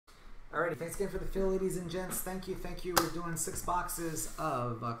Alrighty, thanks again for the fill, ladies and gents. Thank you, thank you. We're doing 6 boxes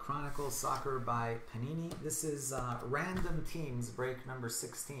of Chronicles Soccer by Panini. This is random teams break number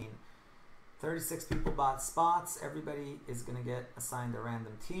 16. 36 people bought spots. Everybody is going to get assigned a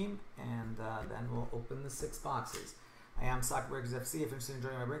random team, and then we'll open the 6 boxes. I am Soccer Breakers FC. If you're interested in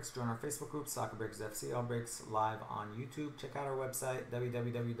joining my breaks, join our Facebook group, Soccer Breakers FC. All breaks live on YouTube. Check out our website,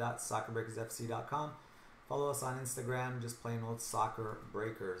 www.soccerbreakersfc.com. Follow us on Instagram, just plain old Soccer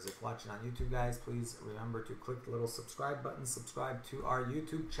Breakers. If watching on YouTube, guys, please remember to click the little subscribe button. Subscribe to our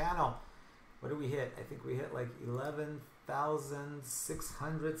YouTube channel. What did we hit? I think we hit like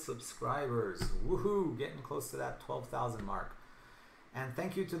 11,600 subscribers. Woohoo! Getting close to that 12,000 mark. And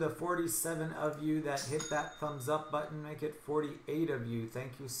thank you to the 47 of you that hit that thumbs up button. Make it 48 of you.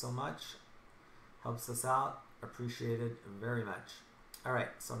 Thank you so much. Helps us out. Appreciate it very much. All right,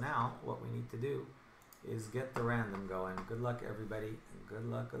 so now what we need to do is get the random going. Good luck, everybody. Good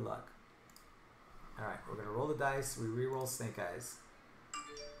luck, good luck. All right, we're going to roll the dice. We re-roll snake eyes.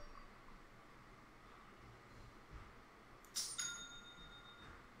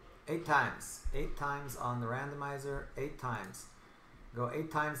 Eight times. 8 times on the randomizer. 8 times. Go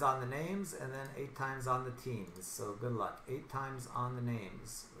 8 times on the names and then 8 times on the teams. So good luck. 8 times on the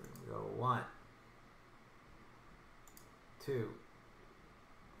names. We're going to go 1, 2.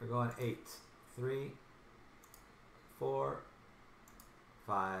 We're going 8, 3, 4,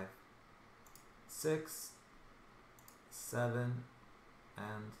 5, 6, 7,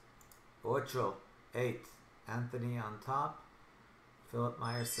 and 8. Anthony on top. Philip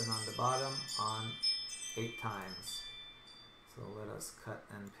Meyerson on the bottom on 8 times. So let us cut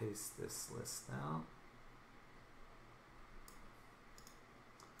and paste this list now.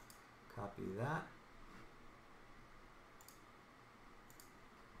 Copy that.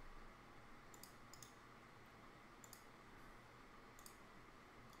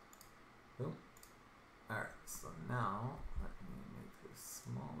 Boom. Alright, so now let me make this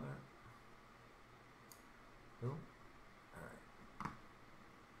smaller. Boom. Alright.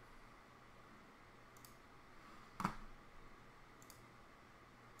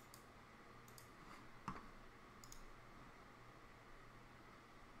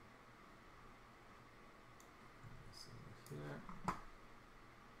 Here.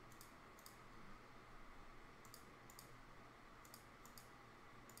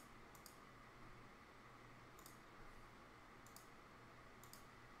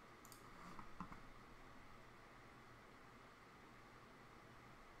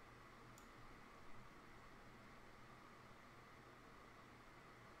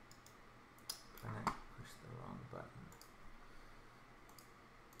 I pushed the wrong button.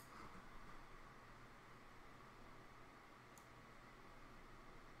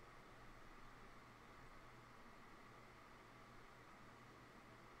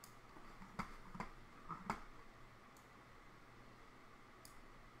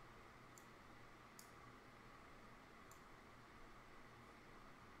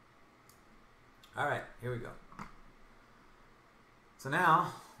 All right, here we go. So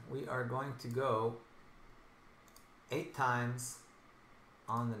now we are going to go 8 times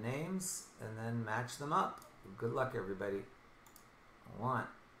on the names and then match them up. Good luck, everybody. 1.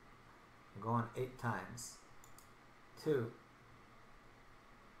 I'm going 8 times. 2.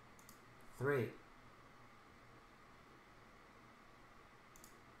 3.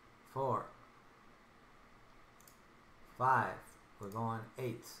 4. 5. We're going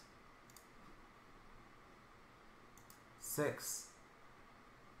 8. 6,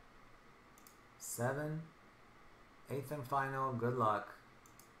 7, 8th and final, good luck,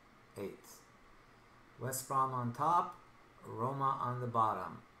 8. West Brom on top, Roma on the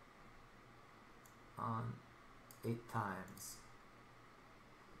bottom, on 8 times.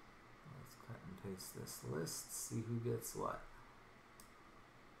 Let's cut and paste this list, see who gets what.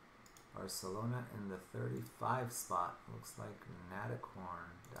 Barcelona in the 35 spot, looks like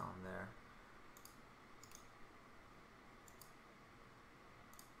Naticorn down there.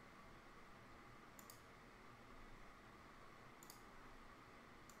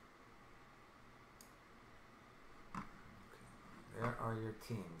 There are your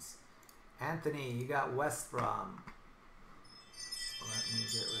teams. Anthony, you got West Brom. Let me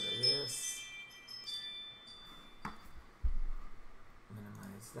get rid of this.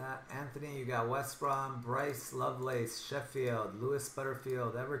 Minimize that. Anthony, you got West Brom. Bryce Lovelace, Sheffield. Lewis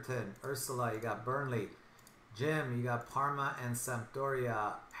Butterfield, Everton. Ursula, you got Burnley. Jim, you got Parma and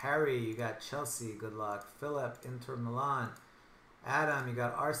Sampdoria. Harry, you got Chelsea. Good luck. Philip, Inter Milan. Adam, you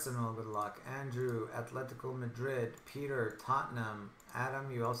got Arsenal, good luck. Andrew, Atletico Madrid. Peter, Tottenham. Adam,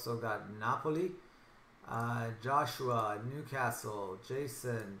 you also got Napoli. Joshua, Newcastle,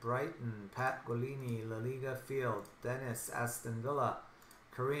 Jason, Brighton, Pat Golini, La Liga Field, Dennis, Aston Villa,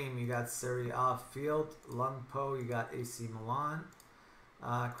 Kareem, you got Serie A Field, Lung Po, you got AC Milan,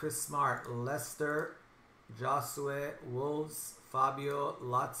 Chris Smart, Leicester, Josue, Wolves, Fabio,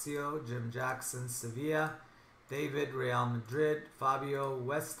 Lazio, Jim Jackson, Sevilla, David, Real Madrid, Fabio,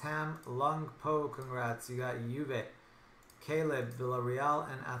 West Ham, Lung Po, congrats, you got Juve, Caleb, Villarreal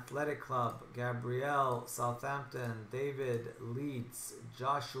and Athletic Club, Gabrielle, Southampton, David, Leeds,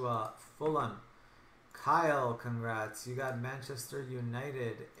 Joshua, Fulham, Kyle, congrats, you got Manchester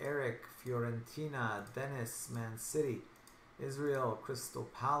United, Eric, Fiorentina, Dennis, Man City, Israel, Crystal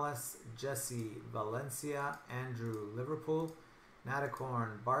Palace, Jesse, Valencia, Andrew, Liverpool,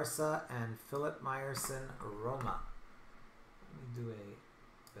 Natacorn, Barca, and Philip Meyerson, Roma. Let me do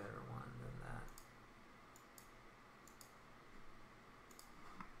a better one than that.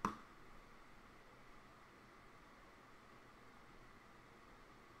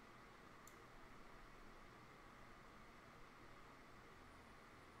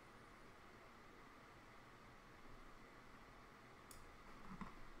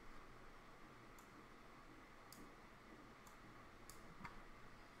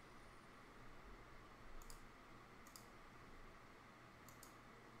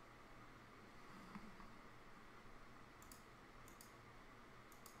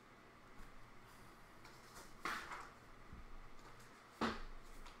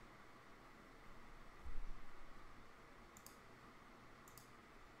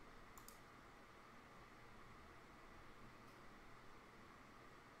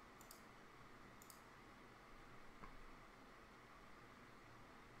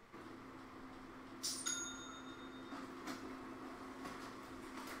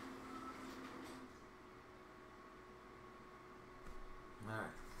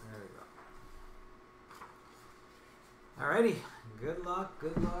 Alrighty, good luck,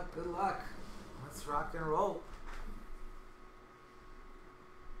 good luck, good luck. Let's rock and roll.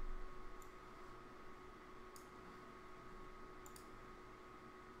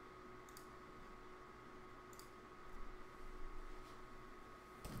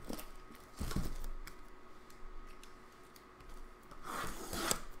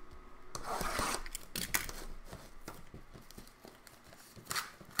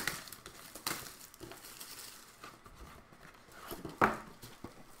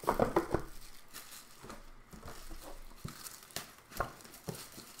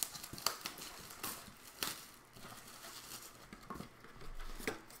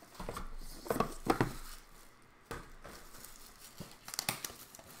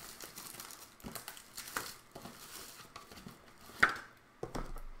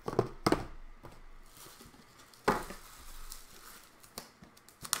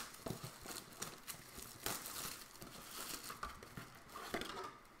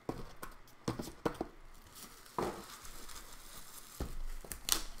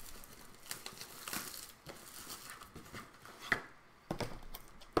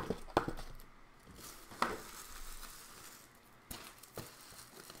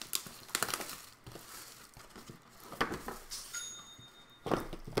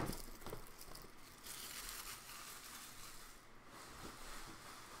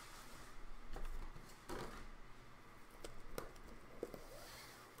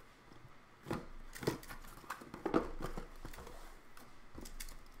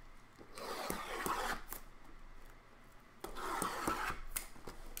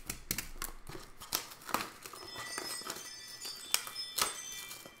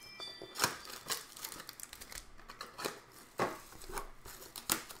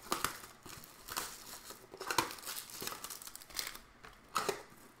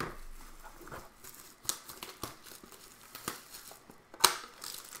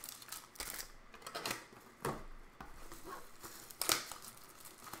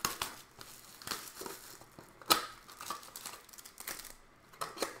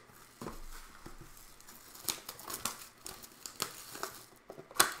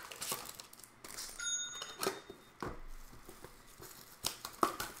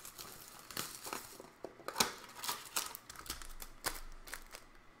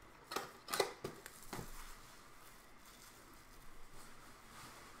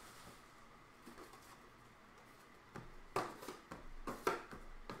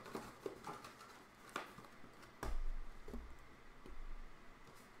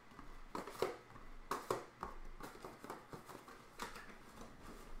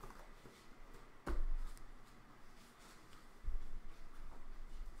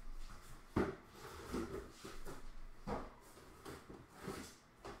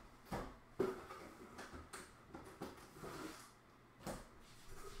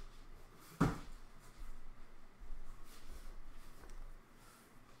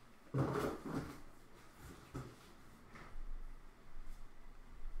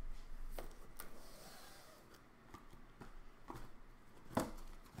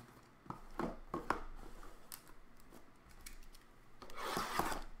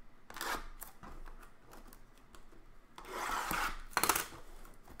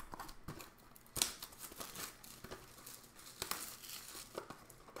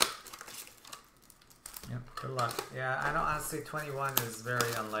 Good luck. Yeah, I don't honestly. 21 is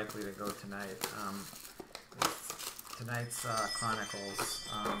very unlikely to go tonight. Tonight's Chronicles.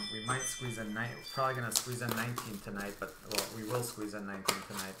 We might squeeze in probably gonna squeeze in 19 tonight, but well, we will squeeze in 19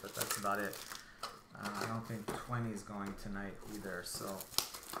 tonight, but that's about it. I don't think 20 is going tonight either. So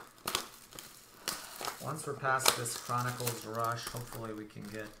once we're past this Chronicles rush, hopefully we can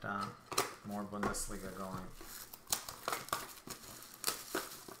get more Bundesliga going.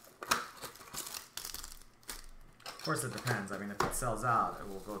 Of course, it depends. I mean, if it sells out, it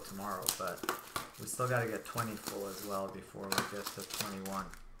will go tomorrow, but we still got to get 20 full as well before we get to 21.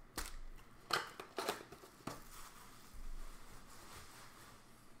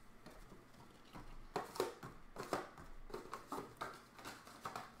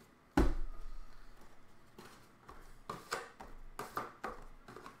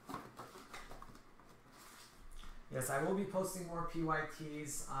 Yes, I will be posting more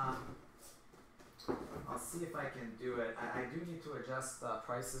PYTs. I'll see if I can do it. I do need to adjust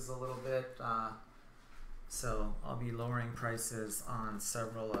prices a little bit. So I'll be lowering prices on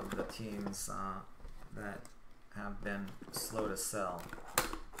several of the teams that have been slow to sell.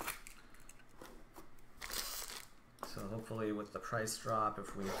 So hopefully with the price drop,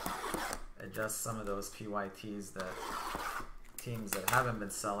 if we adjust some of those PYTs, that teams that haven't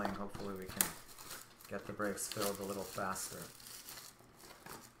been selling, hopefully we can get the breaks filled a little faster.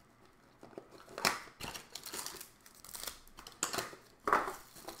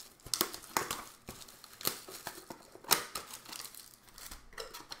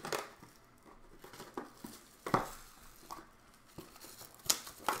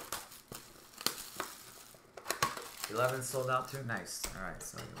 Sold out too? Nice. Alright,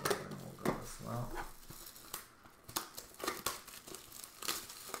 so 11 will go as well.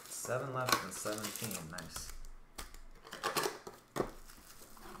 7 left and 17. Nice.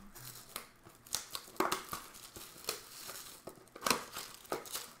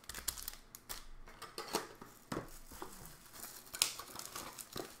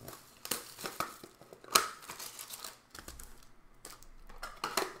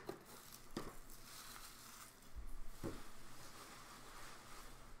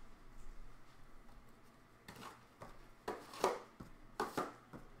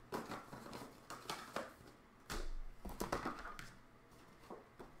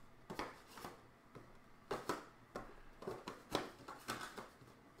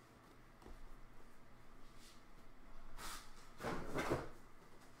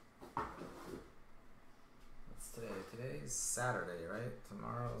 Today's Saturday, right?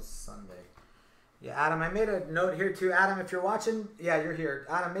 Tomorrow's Sunday. Yeah, Adam, I made a note here too. Adam, if you're watching, yeah, you're here.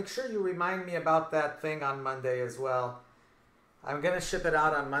 Adam, make sure you remind me about that thing on Monday as well. I'm going to ship it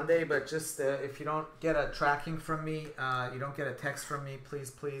out on Monday, but just if you don't get a tracking from me, you don't get a text from me,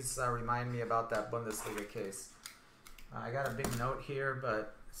 please remind me about that Bundesliga case. I got a big note here,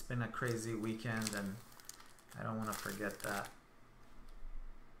 but it's been a crazy weekend, and I don't want to forget that.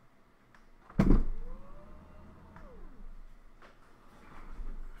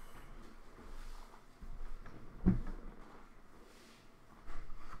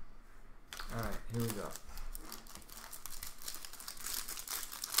 Alright, here we go.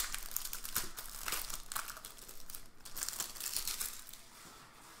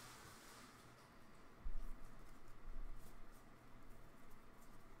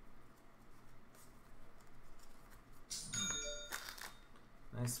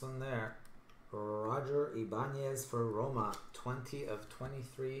 Nice one there. Roger Ibanez for Roma, 20 of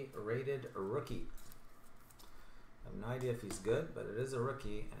 23 rated rookie. I have no idea if he's good, but it is a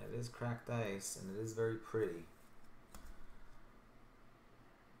rookie, and it is cracked ice, and it is very pretty.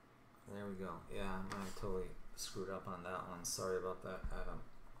 There we go. Yeah, I totally screwed up on that one. Sorry about that, Adam.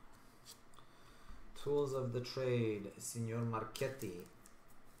 Tools of the trade, Signor Marchetti.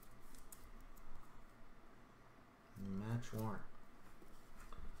 Match warrant.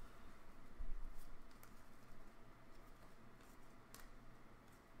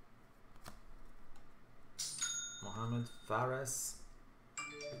 Mohamed Fares.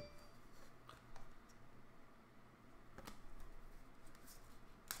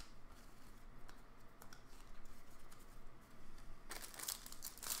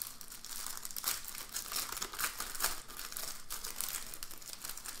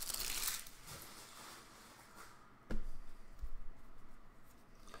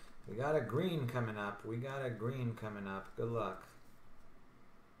 We got a green coming up. We got a green coming up. Good luck.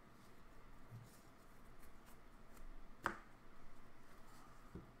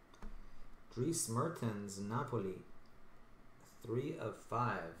 Dries Mertens, Napoli, 3 of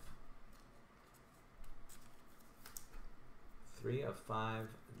 5. 3 of 5,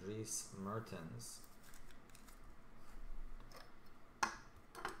 Dries Mertens.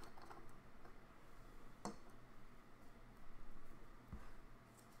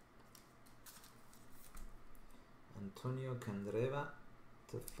 Antonio Candreva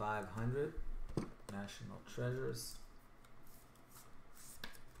to 500. National Treasures.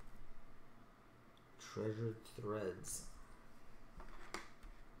 Treasured Threads.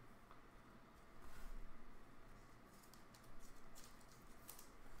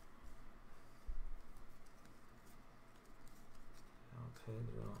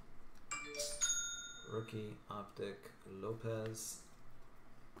 Pedro. Rookie Optic Lopez.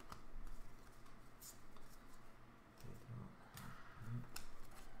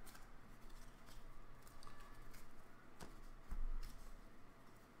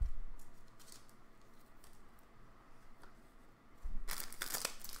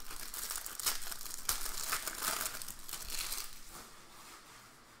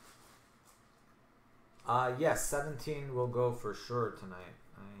 Yes, 17 will go for sure tonight.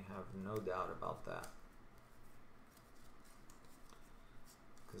 I have no doubt about that.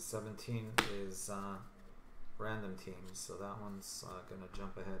 Because 17 is random teams, so that one's going to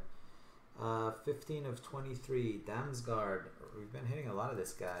jump ahead. 15 of 23, Damsgaard. We've been hitting a lot of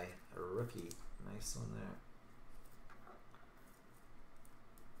this guy. A rookie. Nice one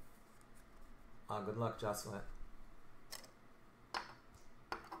there. Good luck, Jocelyn.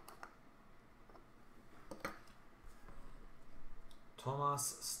 Tomas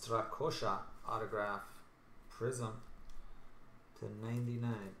Strakosha autograph Prism to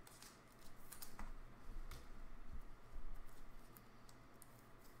 99.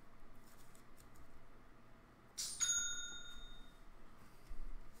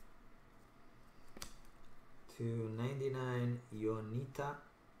 To 99 Ionita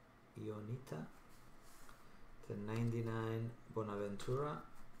to 99 Bonaventura.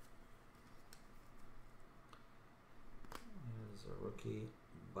 A rookie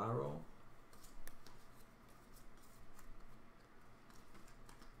Barrow.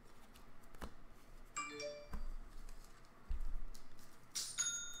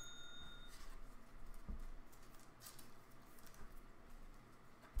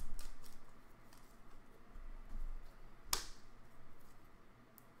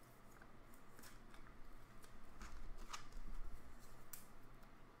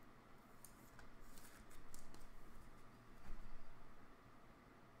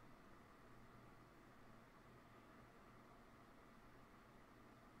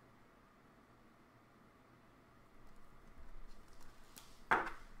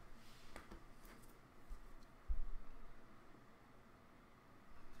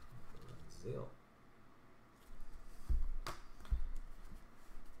 Zeal.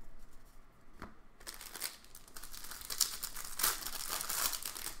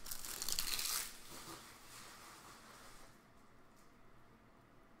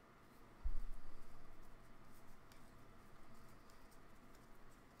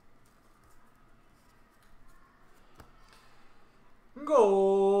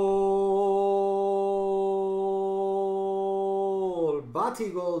 Goal! Bati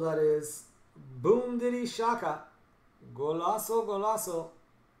goal, that is. Boom Diddy Shaka. Golazo, golazo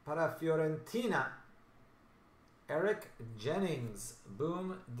para Fiorentina. Eric Jennings.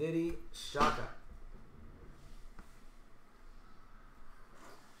 Boom Diddy Shaka.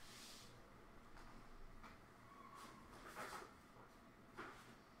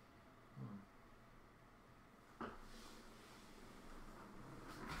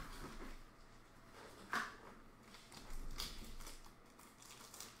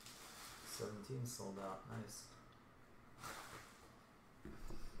 Sold out. Nice.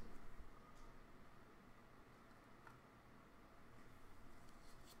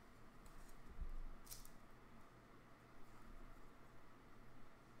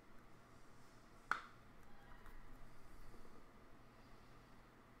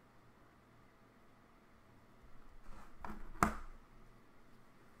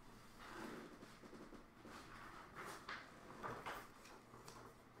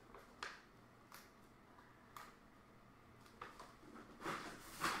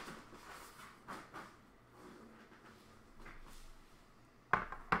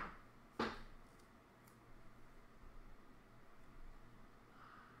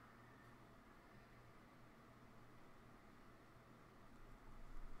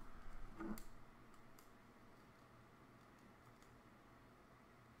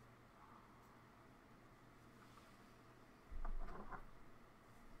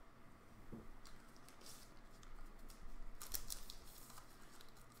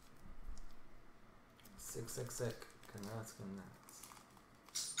 Sick. Congrats.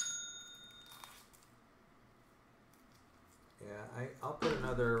 Yeah, I'll put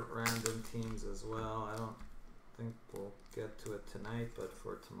another random teams as well. I don't think we'll get to it tonight, but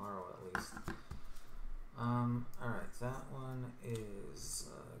for tomorrow at least. All right, that one is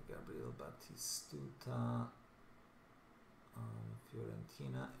Gabriel Batistuta,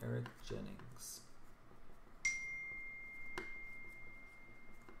 Fiorentina, Eric Jennings.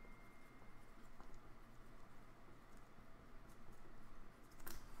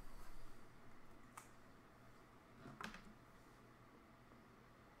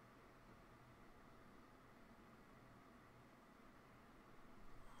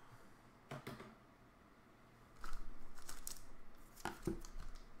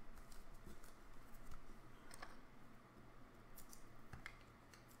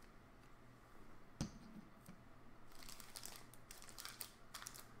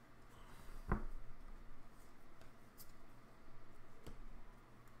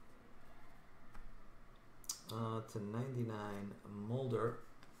 To 99, Mulder.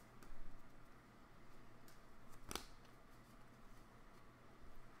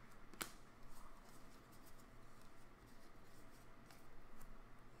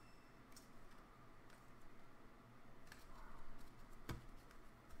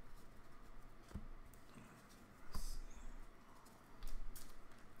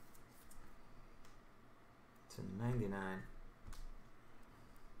 To 99.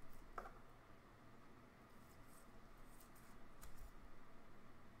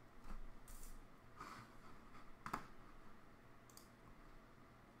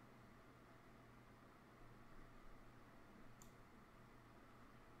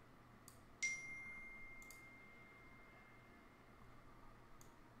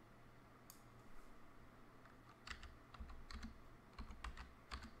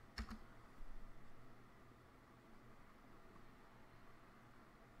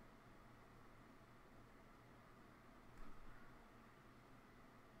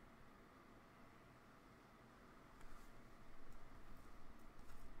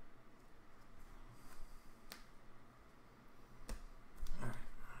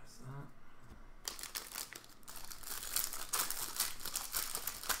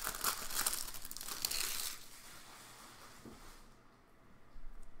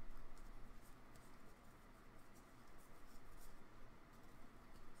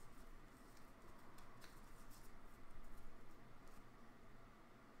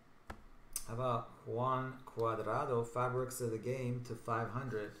 How about Juan Cuadrado, Fabrics of the Game to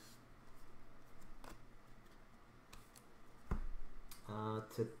 500.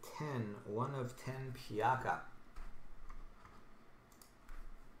 To 10, 1 of 10, Piaka.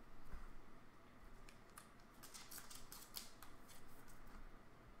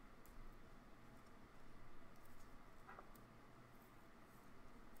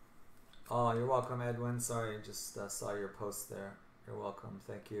 Oh, you're welcome, Edwin. Sorry, just saw your post there. You're welcome.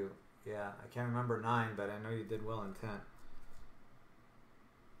 Thank you. Yeah, I can't remember 9, but I know you did well in 10.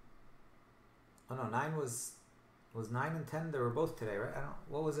 Oh no, 9 was 9 and 10. They were both today, right? I don't.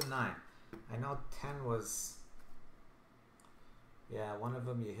 What was it 9? I know 10 was. Yeah, one of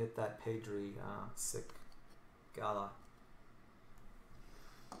them you hit that Pedri sick gala.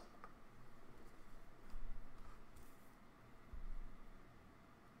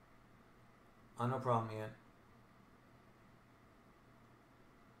 Oh, no problem, Ian.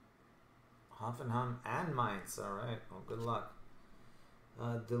 Hoffenheim and Mainz. All right. Well, good luck.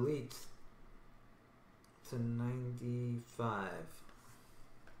 Delete to 95.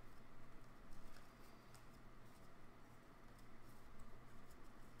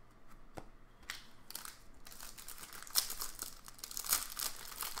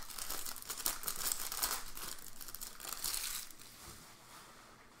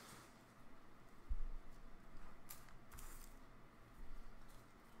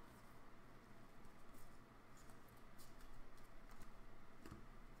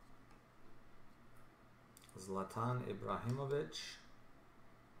 Zlatan Ibrahimovic,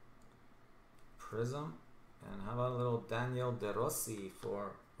 Prism, and how about a little Daniel De Rossi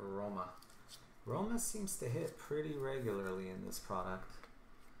for Roma? Roma seems to hit pretty regularly in this product.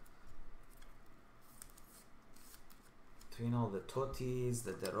 Between all the Tottis,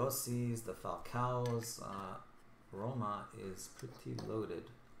 the De Rossis, the Falcaos, Roma is pretty loaded.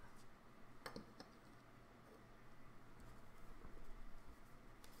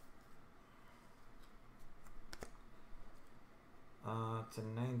 To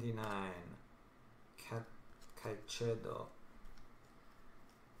 99, Caicedo.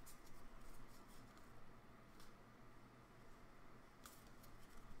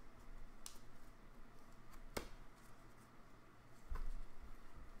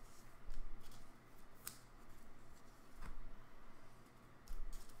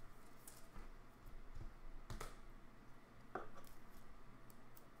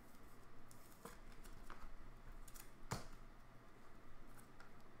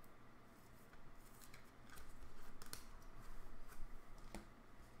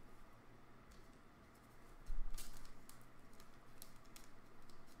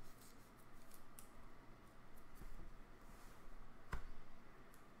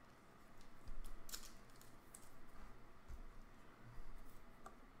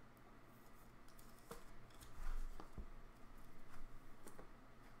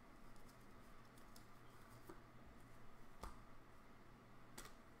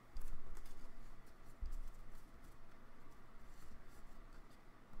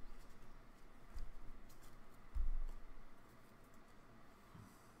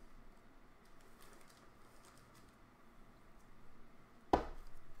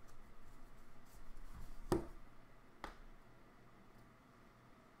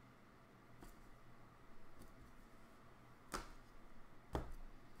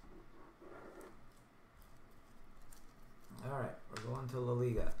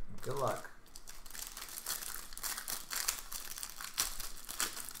 get. Good luck.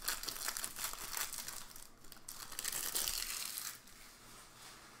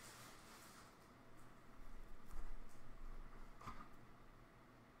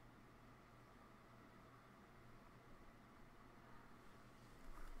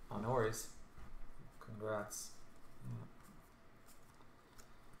 Oh, no worries. Congrats.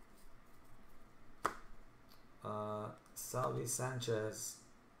 Salvi Sanchez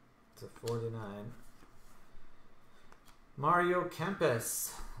to 49. Mario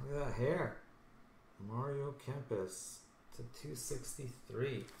Kempes. Look at that hair. Mario Kempes to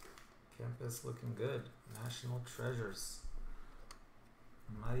 263. Kempes looking good. National Treasures.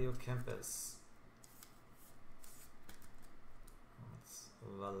 Mario Kempes. That's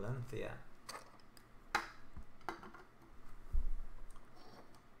Valencia.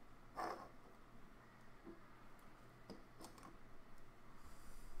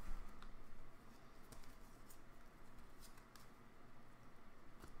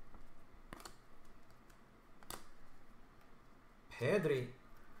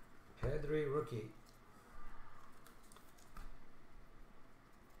 Pedri rookie.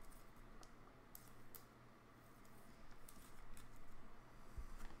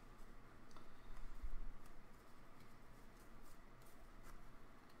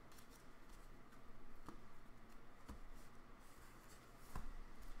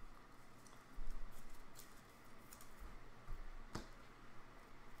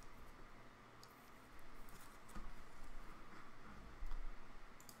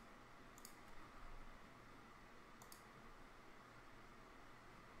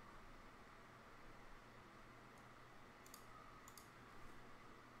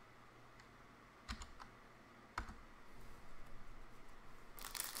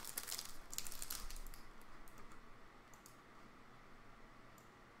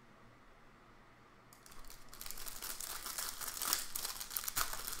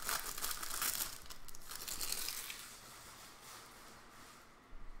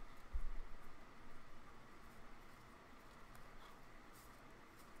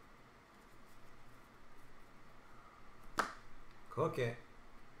 Koke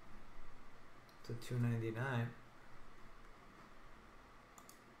to 299.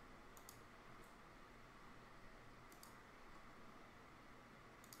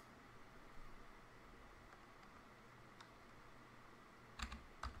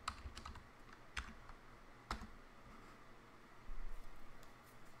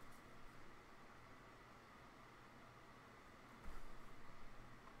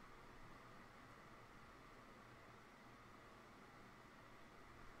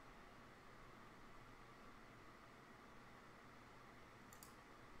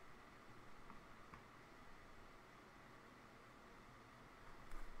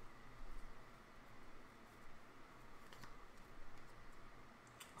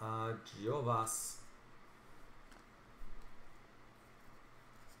 Giovas.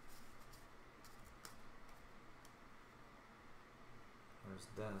 There's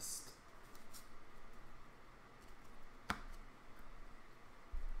Dest.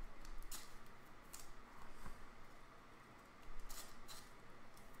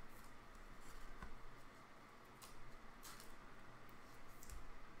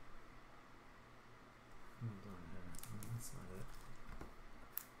 That's not it.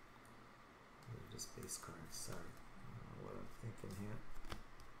 Base cards, sorry. I don't know what I'm thinking here.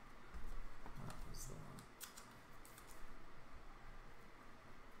 That was the one.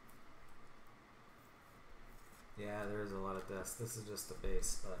 Yeah, there is a lot of dust. This is just the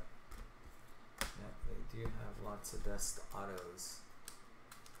base, but yeah, they do have lots of dust autos.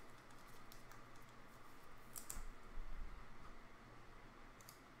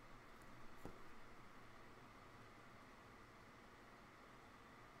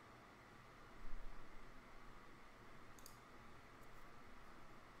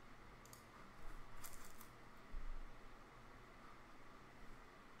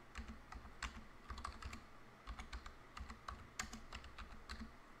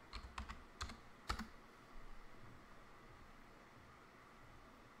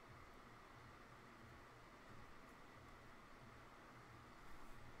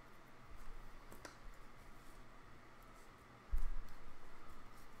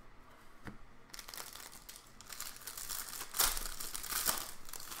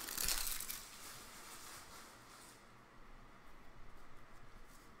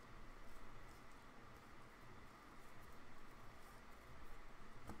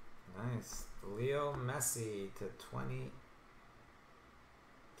 Nice. Leo Messi to 20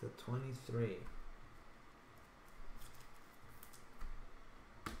 to 23.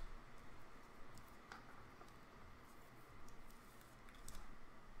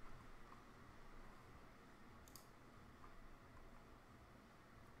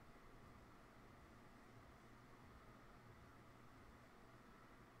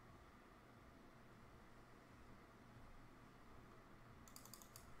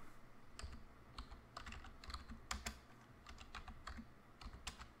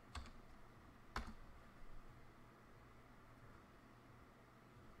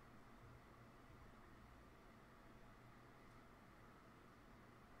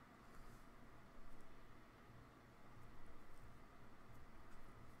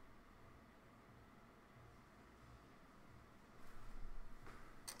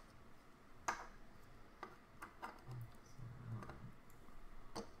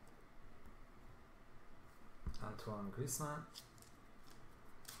 Antoine Griezmann.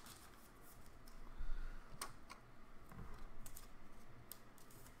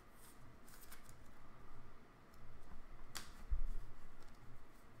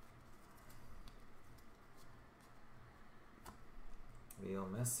 Leo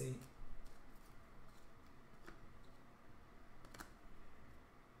Messi.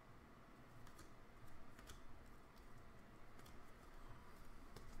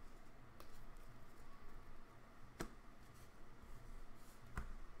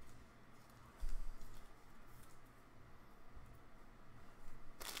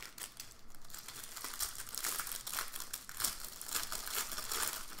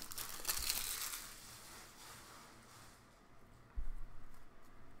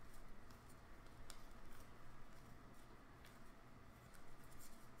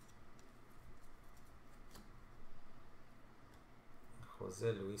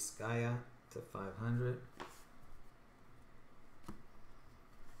 Jose Luis Gaya to 500.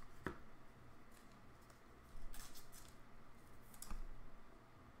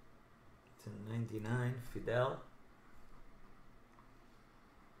 To 99, Fidel.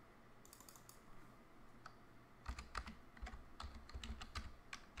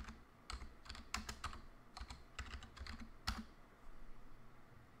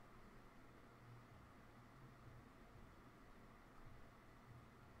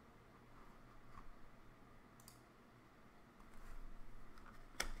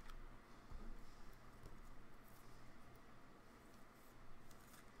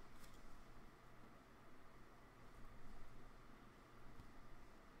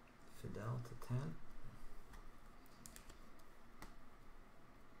 Fidel to 10.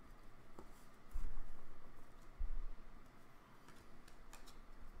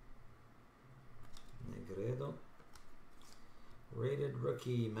 Negredo. Rated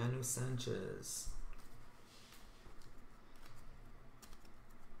rookie, Manu Sanchez.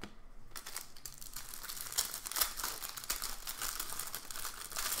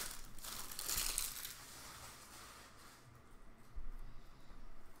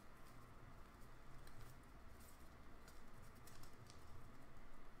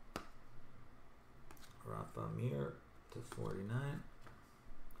 Rafa Mir to 49.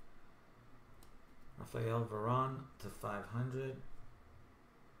 Rafael Varane to 500.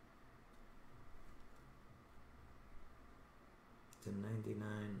 To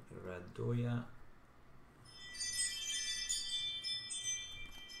 99, Radoya.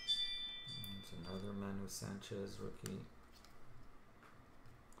 It's another Manu Sanchez rookie.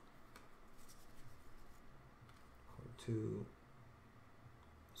 2.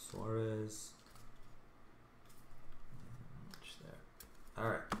 Suarez. All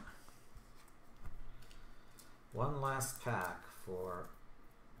right. One last pack for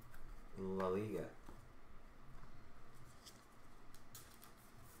La Liga.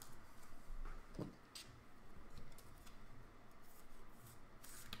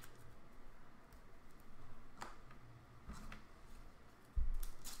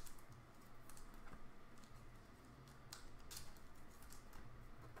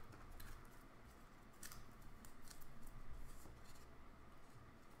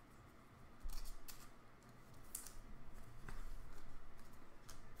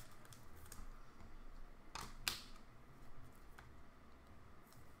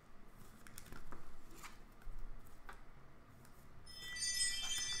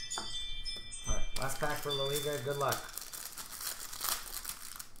 Last pack for La Liga. Good luck.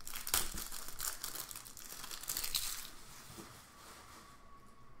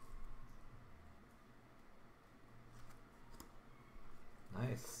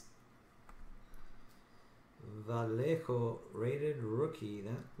 Nice. Vallejo rated rookie.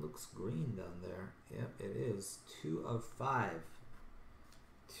 That looks green down there. Yep, it is. 2 of 5.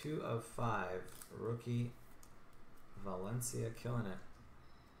 2 of 5. Rookie. Valencia killing it.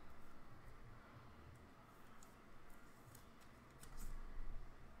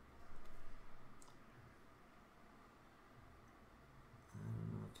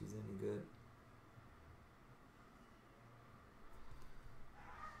 He's any good.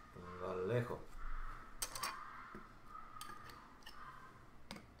 Vallejo.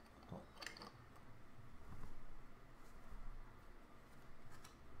 Oh.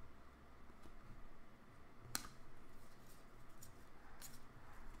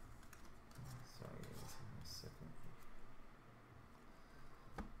 Sorry, guys, a second.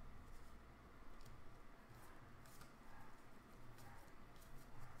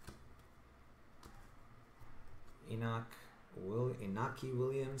 Inaki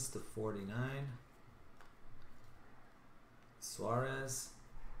Williams to 49. Suarez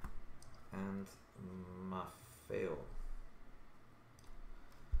and failed.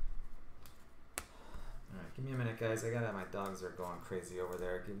 Alright, give me a minute, guys. My dogs are going crazy over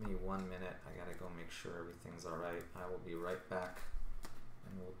there. Give me 1 minute. I gotta go make sure everything's alright. I will be right back.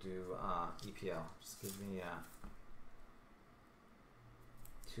 And we'll do EPL. Just give me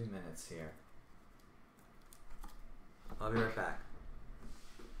 2 minutes here. I'll be right back.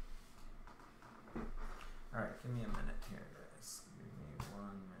 Alright, give me a minute here, guys. Give me 1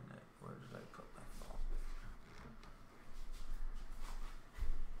 minute. Where did I put my phone?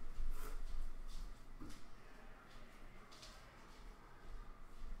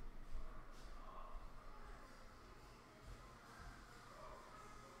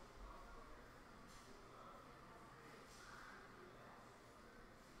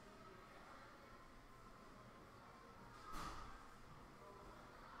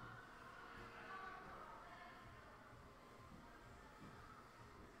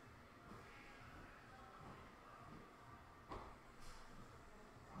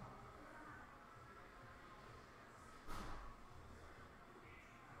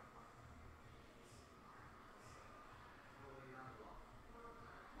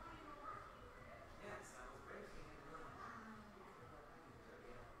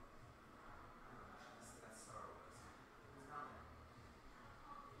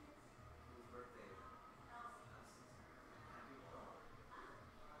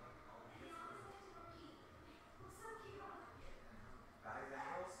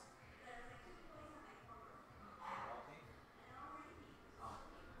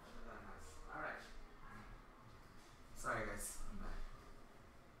 Sorry, guys. I'm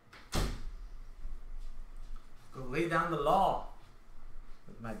back. Go lay down the law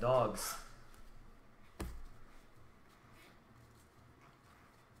with my dogs.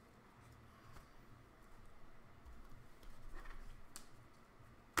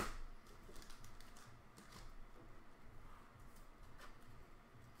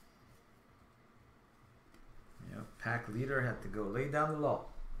 Pack leader had to go lay down the law.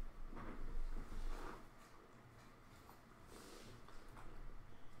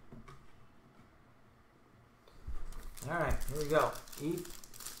 All right, here we go.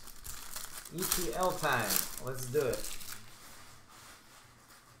 EPL time. Let's do it.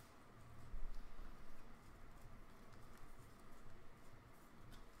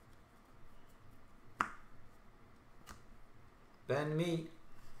 Ben me.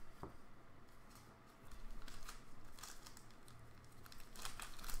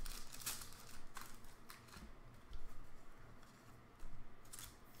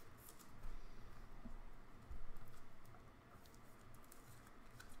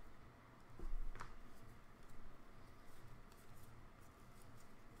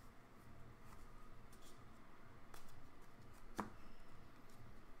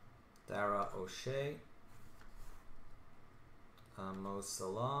 Dara O'Shea, Mo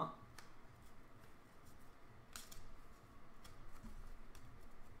Salah,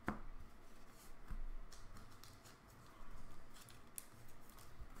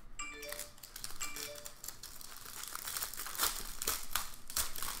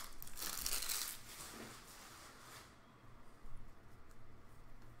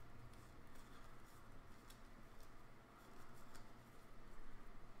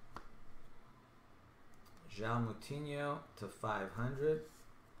 João Moutinho to 500.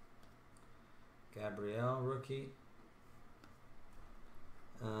 Gabriel rookie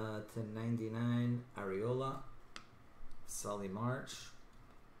to 99. Areola. Solly March.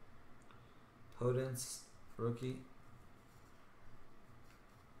 Podence rookie.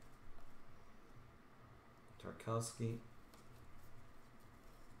 Tarkowski.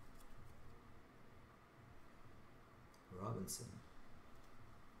 Robinson.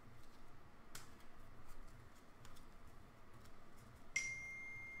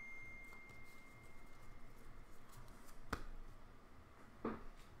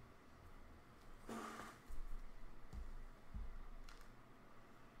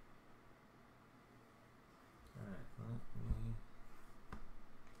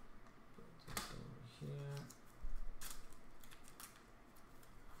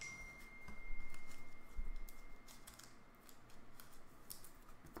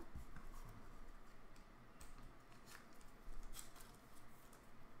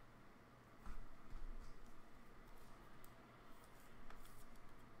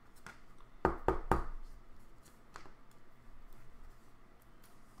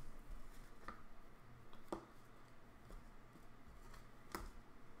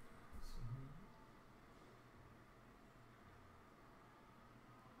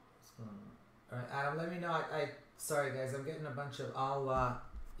 All right, Adam, let me know. I sorry guys, I'm getting a bunch of.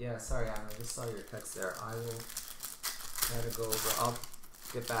 Yeah, sorry, Adam. I just saw your text there. I will Gotta go over. I'll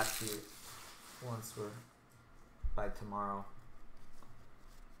get back to you once we're by tomorrow.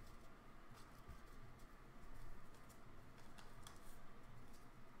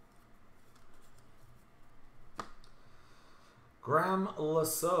 Graham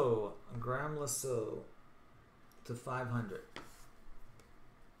Lasso to 500.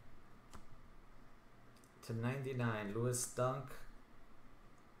 To 99, Lewis Dunk.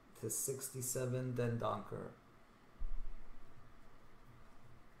 To 67, Den Donker.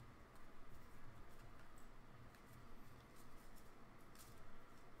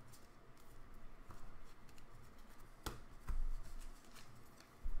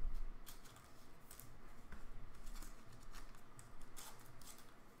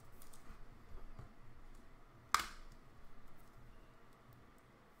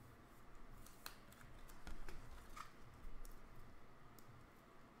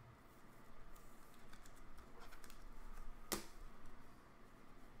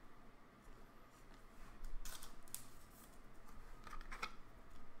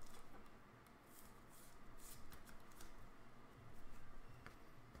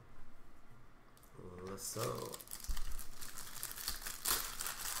 So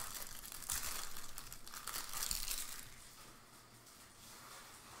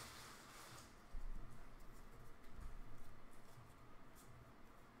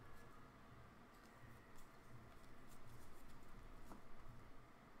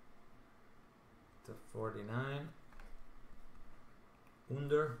to 49,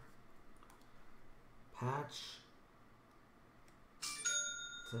 Under, Patch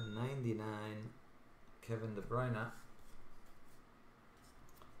to 99, Kevin De Bruyne.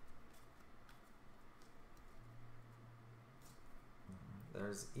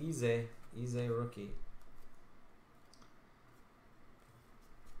 There's Eze rookie.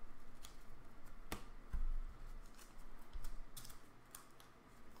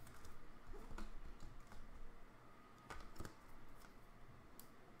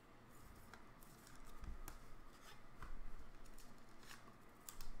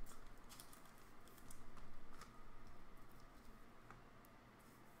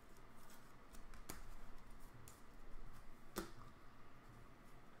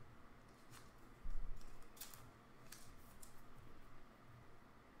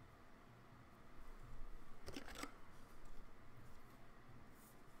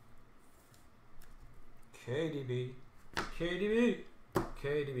 KDB,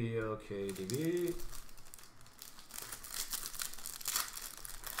 oh KDB.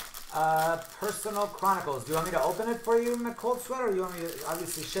 Personal Chronicles. Do you want me to open it for you in the cold sweat, or you want me to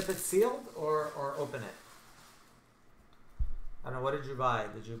obviously ship it sealed, or open it? I don't know. What did you buy?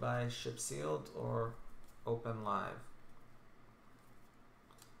 Did you buy ship sealed or open live?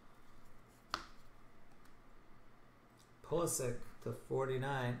 Pulisic to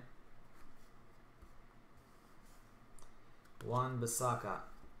 49. Juan Bissaka.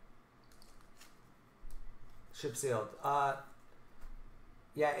 Ship sealed.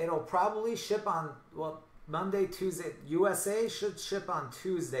 Yeah, it'll probably ship on, well, Monday, Tuesday. USA should ship on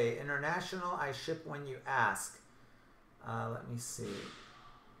Tuesday. International, I ship when you ask. Let me see.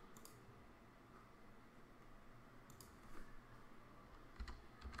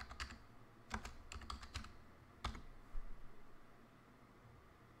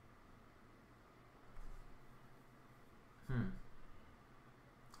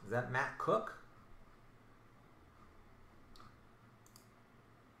 Is that Matt Cook?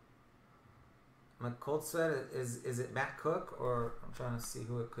 My cold sweat, is it Matt Cook, or I'm trying to see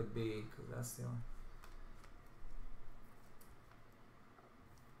who it could be, because that's the only.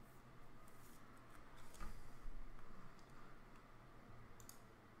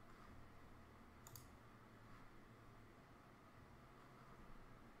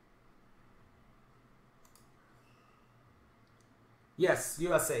 Yes,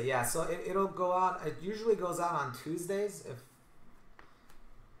 USA, yeah. So it'll go out, it usually goes out on Tuesdays.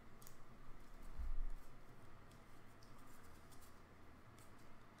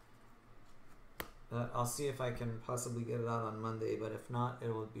 I'll see if I can possibly get it out on Monday, but if not,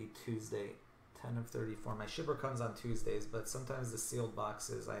 it will be Tuesday, 10 of 34. My shipper comes on Tuesdays, but sometimes the sealed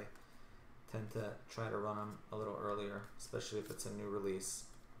boxes, I tend to try to run them a little earlier, especially if it's a new release.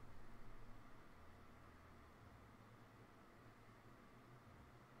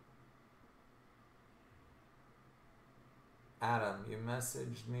 Adam, you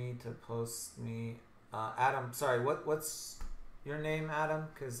messaged me to post me. Adam, sorry, what's your name, Adam?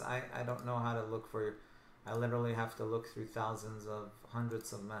 Because I don't know how to look for you. I literally have to look through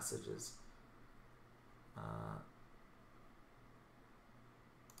hundreds of messages.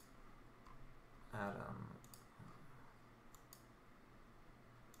 Adam.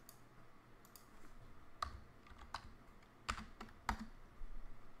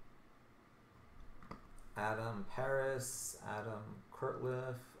 Adam Paris, Adam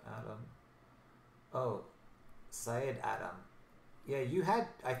Kurtliff, Adam. Oh, Syed Adam. Yeah, you had.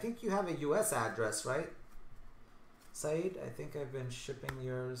 I think you have a U.S. address, right, Syed? I think I've been shipping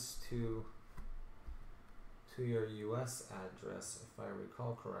yours to your U.S. address, if I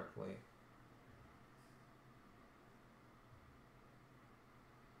recall correctly.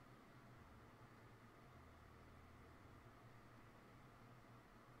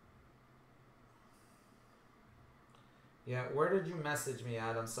 Yeah, where did you message me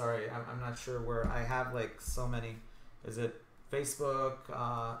at? I'm sorry, I'm not sure where. I have like so many. Is it Facebook,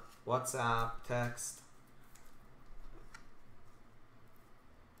 WhatsApp, text?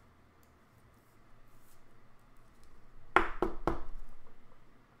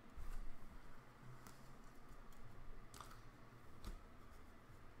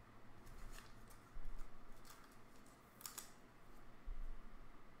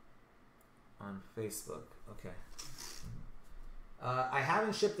 On Facebook, okay. I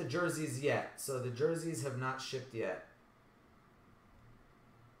haven't shipped the jerseys yet, so the jerseys have not shipped yet.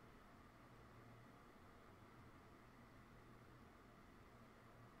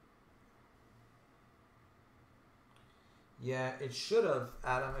 Yeah, it should have,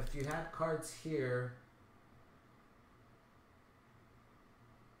 Adam, if you had cards here.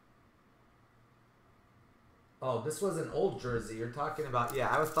 Oh, this was an old jersey you're talking about. Yeah,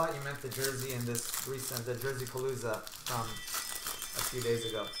 I thought you meant the jersey in this recent, the Jersey Palooza from a few days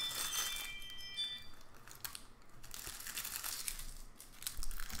ago.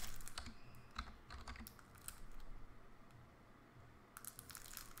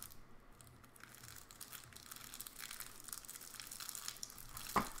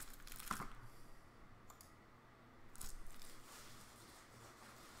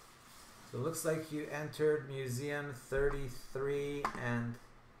 So it looks like you entered Museum 33 and...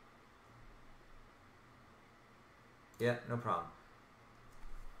 Yeah, no problem.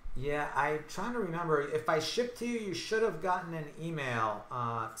 Yeah, I'm trying to remember. If I shipped to you, you should have gotten an email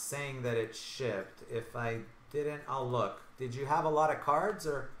saying that it shipped. If I didn't, I'll look. Did you have a lot of cards,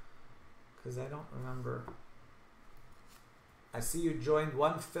 or... Because I don't remember. I see you joined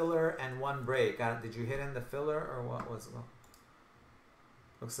one filler and one break. Did you hit in the filler, or what was it?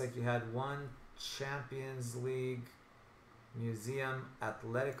 Looks like you had one Champions League Museum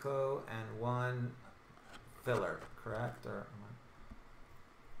Atletico and one filler, correct? Or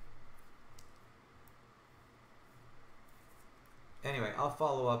anyway, I'll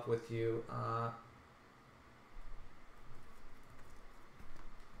follow up with you.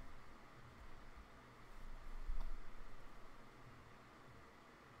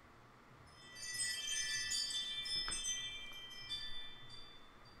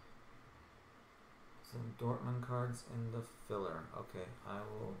 Some Dortmund cards in the filler. Okay, I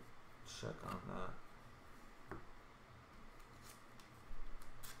will check on that.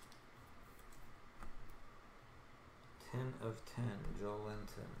 Ten of 10, Joe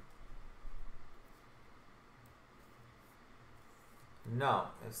Linton. No,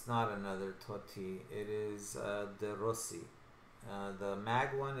 it's not another Totti. It is De Rossi. The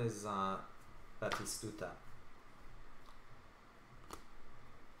mag one is Batistuta.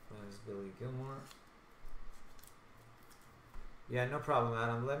 There's Billy Gilmore. Yeah, no problem,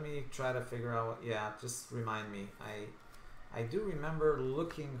 Adam. Let me try to figure out what... Yeah, just remind me. I do remember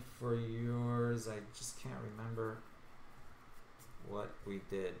looking for yours. I just can't remember what we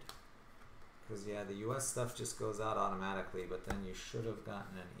did. Because, yeah, the US stuff just goes out automatically, but then you should have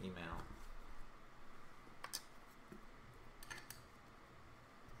gotten an email.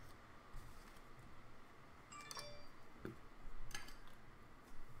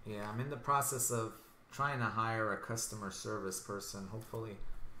 Yeah, I'm in the process of trying to hire a customer service person. Hopefully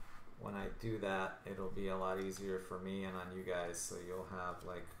when I do that, it'll be a lot easier for me and on you guys, so you'll have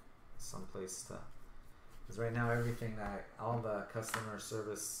like some place to... Because right now everything that all the customer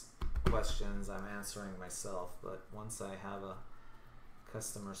service questions I'm answering myself, but once I have a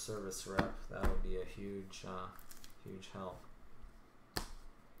customer service rep, that'll be a huge huge help.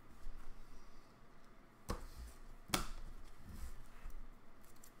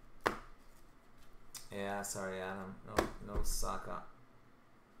 Yeah, sorry, Adam. No Saka.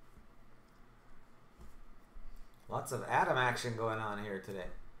 Lots of Adam action going on here today.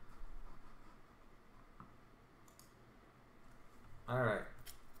 All right,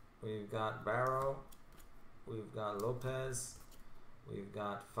 we've got Barrow, we've got Lopez, we've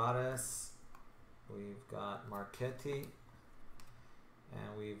got Fares, we've got Marchetti,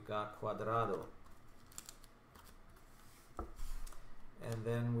 and we've got Cuadrado. And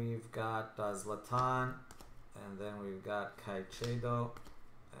then we've got Zlatan, and then we've got Caicedo,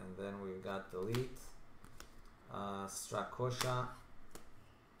 and then we've got Delete, Strakosha,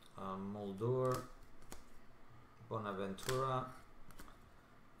 Muldur, Bonaventura,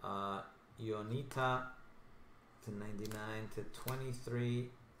 Ionita to 99 to 23,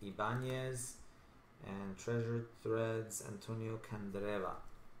 Ibanez, and Treasured Threads, Antonio Candreva.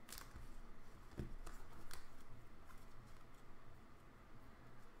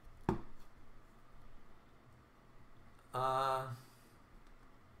 I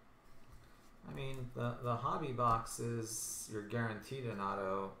mean, the hobby box is you're guaranteed an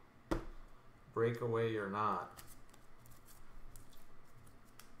auto. Breakaway, you're not.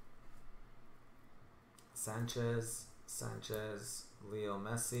 Sanchez, Leo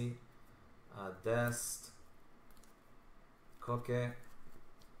Messi, Dest, Koke,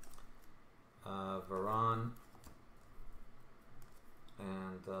 Varane,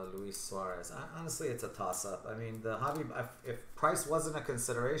 and Luis Suarez. Honestly, it's a toss-up. I mean, the hobby, if price wasn't a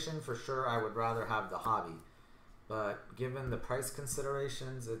consideration, for sure I would rather have the hobby. But given the price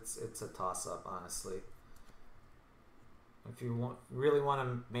considerations, it's a toss-up, honestly. If you really want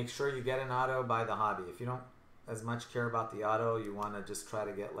to make sure you get an auto, buy the hobby. If you don't as much care about the auto, you want to just try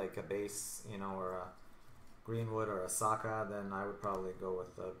to get like a base, you know, or a Greenwood or a Saka, then I would probably go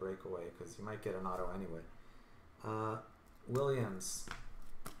with the breakaway because you might get an auto anyway. Williams,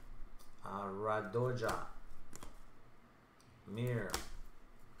 Radoja, Mir,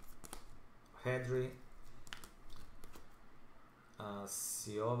 Hedri,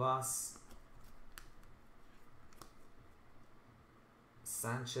 Siovas,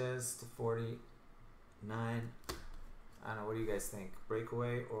 Sanchez to 49. I don't know, what do you guys think?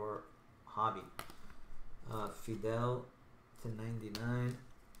 Breakaway or hobby? Fidel to 99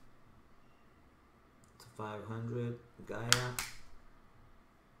 to 500. Gaia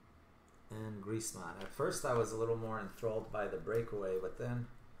and Griezmann. At first I was a little more enthralled by the breakaway, but then,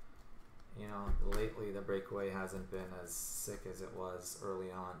 you know, lately the breakaway hasn't been as sick as it was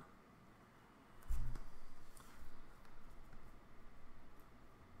early on.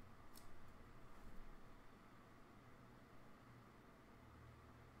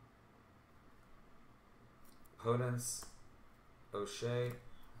 Podence, O'Shea,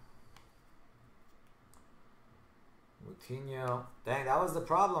 Moutinho. Dang, that was the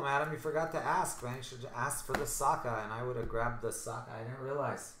problem, Adam. You forgot to ask, man. You should ask for the Saka, and I would have grabbed the Saka. I didn't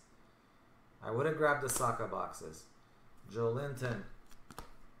realize. I would have grabbed the Saka boxes. Joe Linton,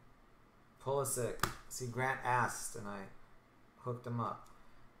 Pulisic. See, Grant asked, and I hooked him up.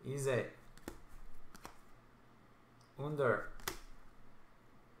 Ize, Under,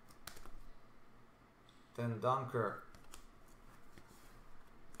 then Dunker,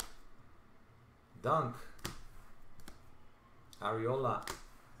 Dunk, Ariola,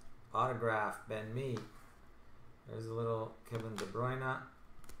 autograph, Ben Mee. There's a little Kevin De Bruyne,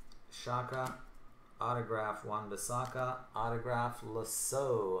 Shaka, autograph, Wan-Bissaka, autograph,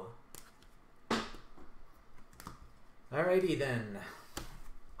 Lasso. Alrighty then,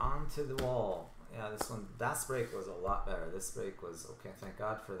 on to the wall. Yeah, this one, that break was a lot better. This break was, okay, thank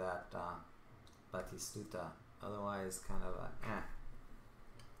God for that Batistuta. Otherwise, kind of a eh.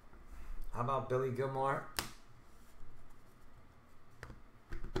 How about Billy Gilmore?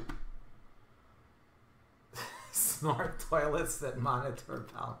 Smart toilets that monitor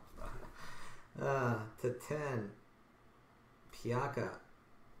balance. To 10. Piaka.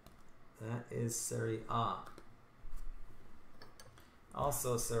 That is Serie A.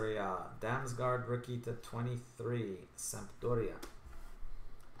 Also Serie A. Damsgaard rookie to 23. Sampdoria.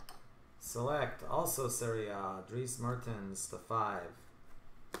 Select. Also Serie A. Dries Mertens to 5.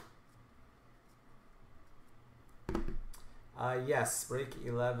 Yes, break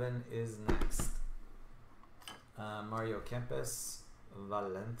 11 is next. Mario Kempes,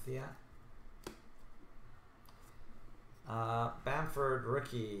 Valencia. Bamford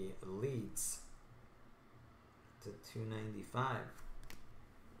rookie, Leeds to 295.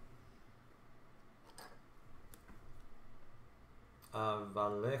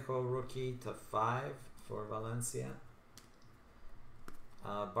 Vallejo rookie to 5 for Valencia.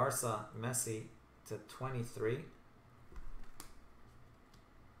 Barca, Messi to 23.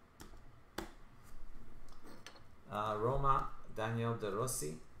 Roma, Daniel De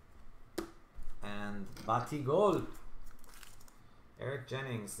Rossi, and Batigol, Eric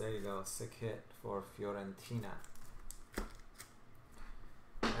Jennings. There you go, sick hit for Fiorentina.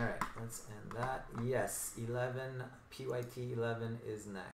 Alright, let's end that. Yes, 11, PYT 11 is next.